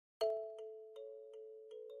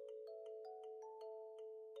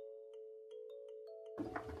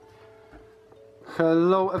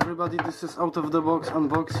Hello everybody, this is Out of the Box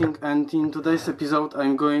Unboxing, and in today's episode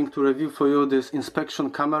I'm going to review for you this inspection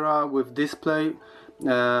camera with display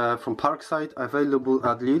from Parkside, available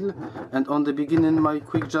at Lidl. And on the beginning, my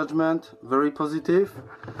quick judgment, very positive.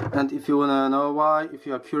 And if you wanna know why, if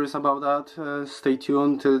you are curious about that, stay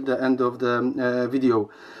tuned till the end of the video.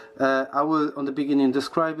 I will on the beginning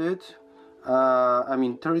describe it, I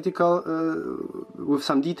mean theoretical with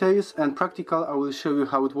some details, and practical I will show you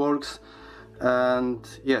how it works. And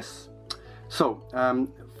yes, so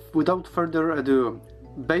without further ado,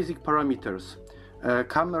 basic parameters.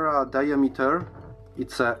 Camera diameter,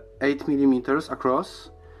 it's 8 millimeters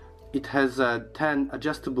across. It has 10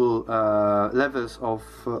 adjustable levels of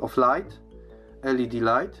light, LED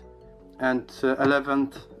light, and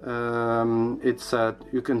 11th it's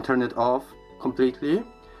you can turn it off completely.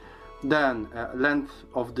 Then length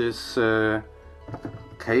of this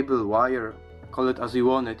cable, wire, call it as you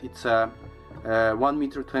want it, it's 1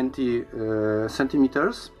 meter 20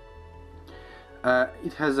 centimeters.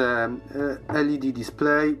 It has a LED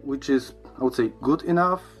display, which is, I would say, good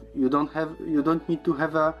enough. You don't need to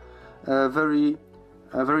have a very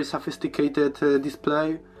sophisticated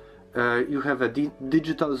display. You have a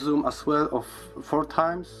digital zoom as well of 4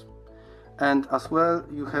 times, and as well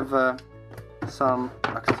you have some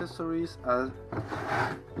accessories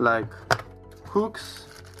like hooks,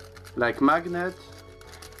 like magnet,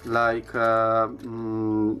 like a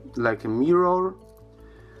mirror,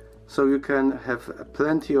 so you can have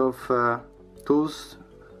plenty of tools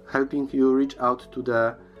helping you reach out to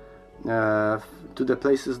the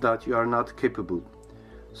places that you are not capable.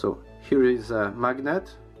 So here is a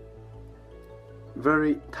magnet,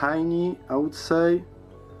 very tiny, I would say,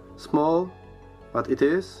 small, but it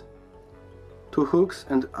is. 2 hooks,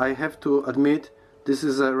 and I have to admit this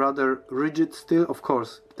is a rather rigid still. Of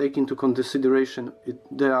course, take into consideration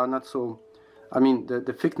they are not so, I mean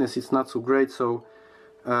the thickness is not so great, so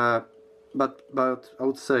but I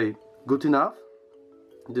would say good enough.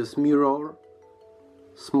 This mirror,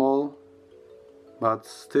 small but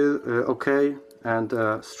still okay, and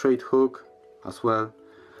a straight hook as well.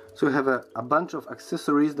 So you have a bunch of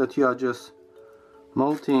accessories that you are just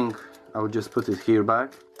mounting. I will just put it here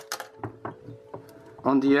back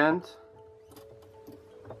on the end,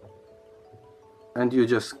 and you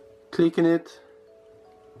just click in it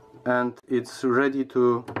and it's ready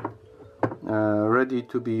to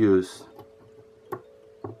be used.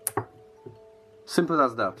 Simple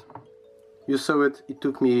as that. You saw it, it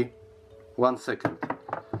took me 1 second.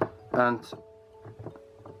 And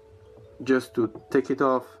just to take it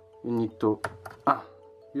off, you need to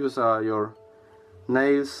use your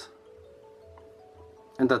nails,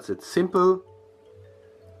 and that's it. Simple.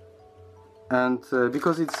 And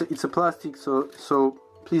because it's a plastic, so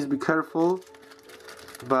please be careful,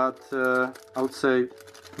 but I would say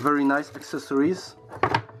very nice accessories.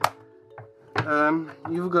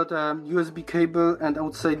 You've got a USB cable, and I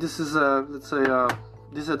would say this is let's say a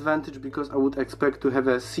disadvantage, because I would expect to have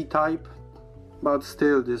a C-type, but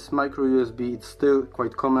still this micro USB, it's still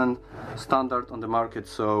quite common, standard on the market,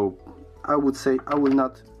 so I would say I will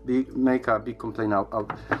not make a big complaint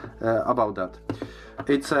about that.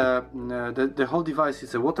 It's the whole device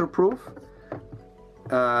is waterproof.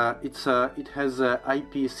 It has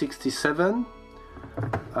IP67.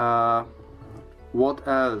 What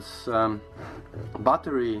else?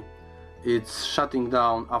 Battery. It's shutting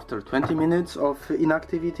down after 20 minutes of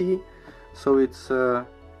inactivity, so it's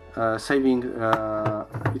saving.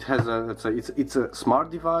 It has a, let's say, it's a smart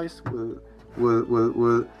device.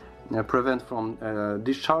 Will prevent from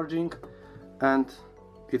discharging, and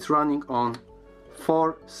it's running on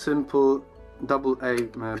 4 simple AA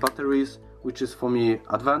batteries, which is for me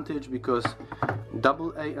advantage, because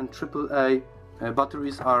AA and AAA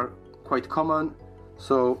batteries are quite common.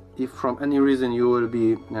 So if from any reason you will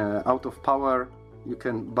be out of power, you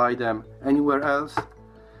can buy them anywhere else,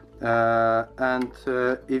 and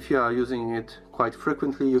if you are using it quite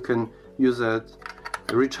frequently, you can use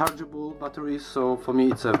rechargeable batteries. So for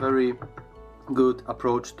me it's a very good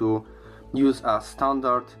approach to use a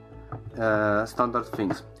standard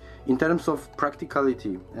things. In terms of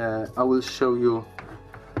practicality, I will show you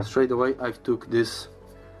straight away. I took this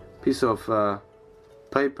piece of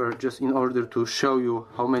paper just in order to show you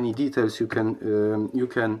how many details you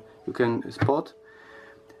can spot.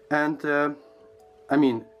 And I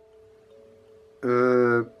mean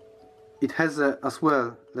it has as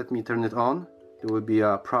well, let me turn it on, there will be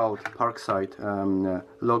a proud Parkside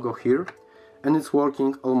logo here, and it's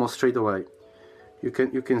working almost straight away. You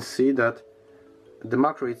can see that the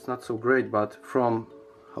macro is not so great, but from,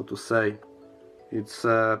 how to say, it's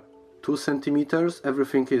 2 centimeters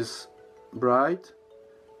everything is bright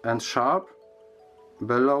and sharp.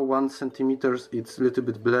 Below 1 centimeter it's a little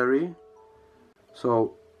bit blurry,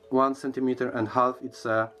 so 1.5 centimeters it's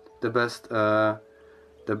the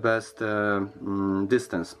best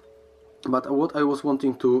distance. But what I was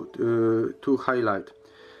wanting to highlight,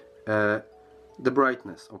 the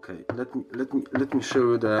brightness. Okay, let me show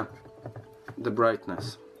you the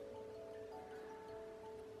brightness.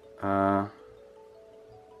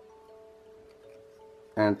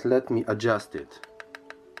 And let me adjust it.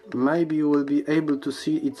 Maybe you will be able to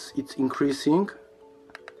see it's increasing.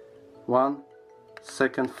 1,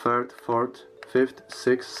 2nd, 3rd, 4th, 5th,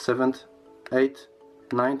 6th, 7th, 8th,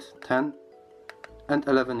 9th, 10th, and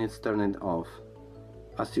 11 is turning off.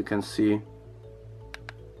 As you can see,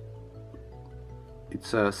 it's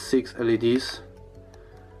 6 LEDs.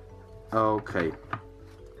 Okay,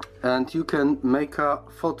 and you can make a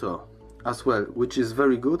photo as well, which is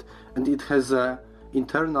very good, and it has a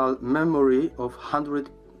internal memory of 100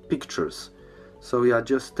 pictures. So we are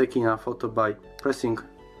just taking a photo by pressing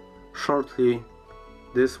shortly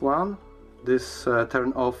this one, this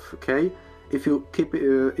turn off key. If you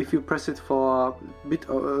if you press it for a bit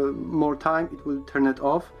more time, it will turn it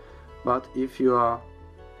off. But if you are,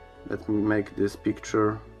 let me make this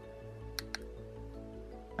picture,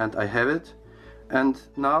 and I have it. And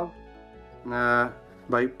now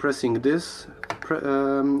by pressing this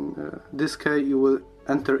key, you will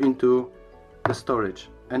enter into the storage,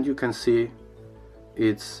 and you can see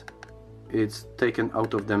it's taken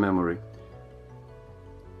out of the memory.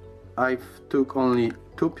 I've took only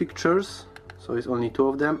 2 pictures, so it's only 2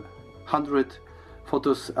 of them. 100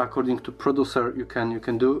 photos according to producer you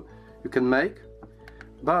can make,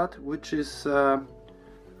 but which is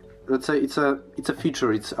let's say it's a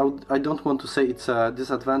feature. I don't want to say it's a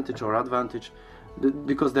disadvantage or advantage,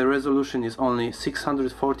 because the resolution is only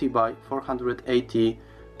 640 by 480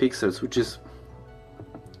 pixels, which is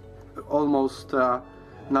almost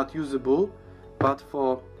not usable, but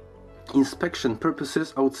for inspection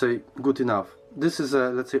purposes I would say good enough. This is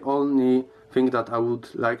let's say only thing that I would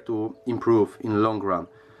like to improve in long run.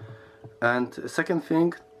 And second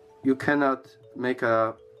thing, you cannot make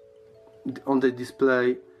on the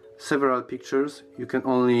display several pictures. You can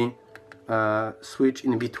only switch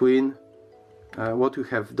in between what you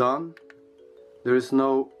have done. There is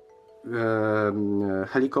no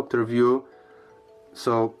helicopter view,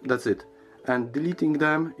 so that's it. And deleting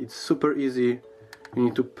them, it's super easy. You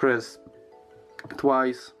need to press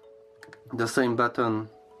twice the same button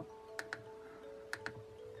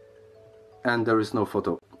and there is no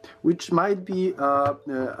photo, which might be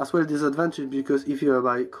as well disadvantage, because if you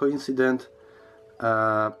by coincidence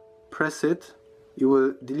press it, you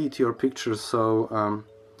will delete your pictures. So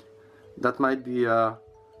that might be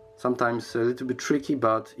sometimes a little bit tricky,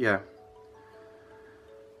 but yeah.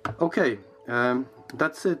 Okay,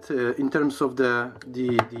 that's it in terms of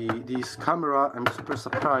this camera. I'm super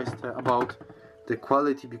surprised about the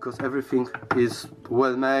quality, because everything is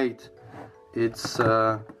well made. It's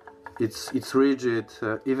rigid.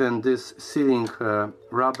 Even this sealing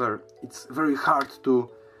rubber, it's very hard to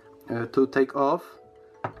take off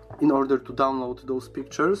in order to download those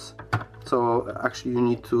pictures. So actually you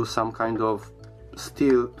need to some kind of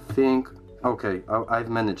steel thing. Okay, I've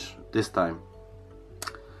managed this time.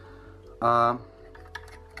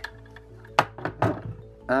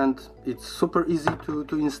 And it's super easy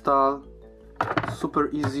to install, super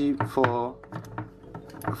easy for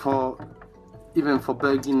even for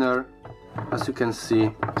beginner. As you can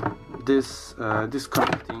see, this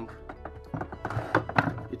connecting,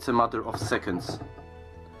 it's a matter of seconds.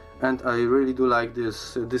 And I really do like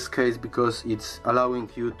this case, because it's allowing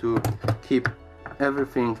you to keep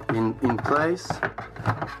everything in place.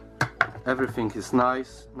 Everything is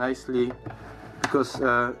nicely, because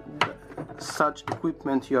such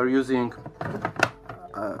equipment you are using,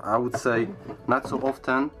 I would say, not so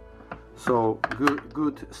often. So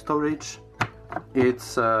good storage,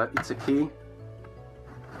 it's a key.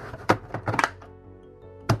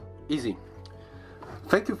 Easy.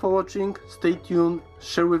 Thank you for watching. Stay tuned.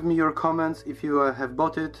 Share with me your comments if you have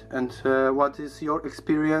bought it, and what is your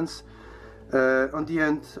experience. On the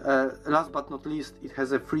end, last but not least, it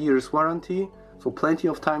has a 3 years warranty, so plenty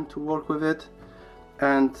of time to work with it.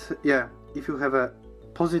 And yeah, if you have a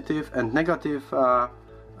positive and negative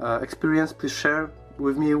experience, please share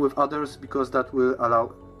with me, with others, because that will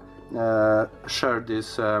allow share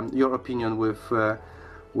this your opinion with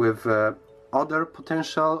other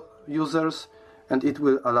potential users, and it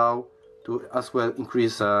will allow to as well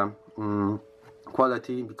increase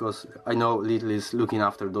quality, because I know Lidl is looking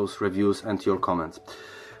after those reviews and your comments.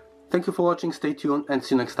 Thank you for watching, stay tuned and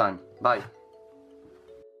see you next time. Bye!